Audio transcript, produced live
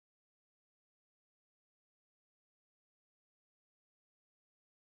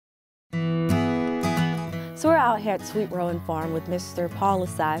So we're out here at Sweet Rowan Farm with Mr. Paul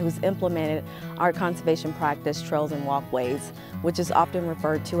Lisai, who's implemented our conservation practice, trails and walkways, which is often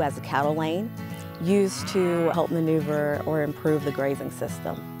referred to as a cattle lane, used to help maneuver or improve the grazing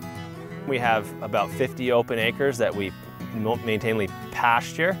system. We have about 50 open acres that we maintain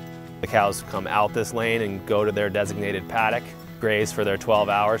pasture. The cows come out this lane and go to their designated paddock, graze for their 12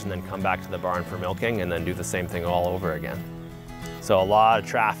 hours, and then come back to the barn for milking, and then do the same thing all over again. So a lot of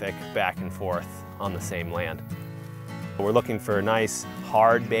traffic back and forth on the same land. We're looking for a nice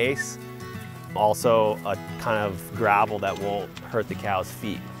hard base, also a kind of gravel that won't hurt the cow's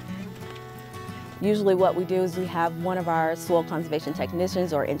feet. Usually what we do is we have one of our soil conservation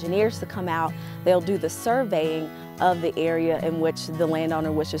technicians or engineers to come out. They'll do the surveying of the area in which the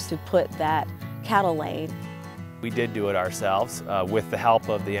landowner wishes to put that cattle lane. We did do it ourselves with the help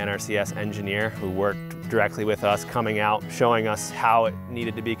of the NRCS engineer who worked directly with us, coming out, showing us how it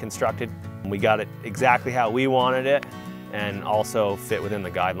needed to be constructed. We got it exactly how we wanted it and also fit within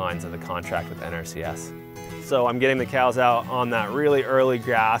the guidelines of the contract with NRCS. So I'm getting the cows out on that really early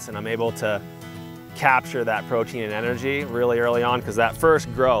grass, and I'm able to capture that protein and energy really early on, because that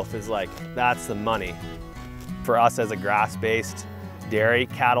first growth is that's the money. For us as a grass-based dairy,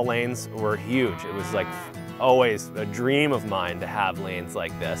 cattle lanes were huge. It was always a dream of mine to have lanes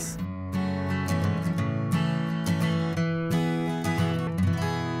like this.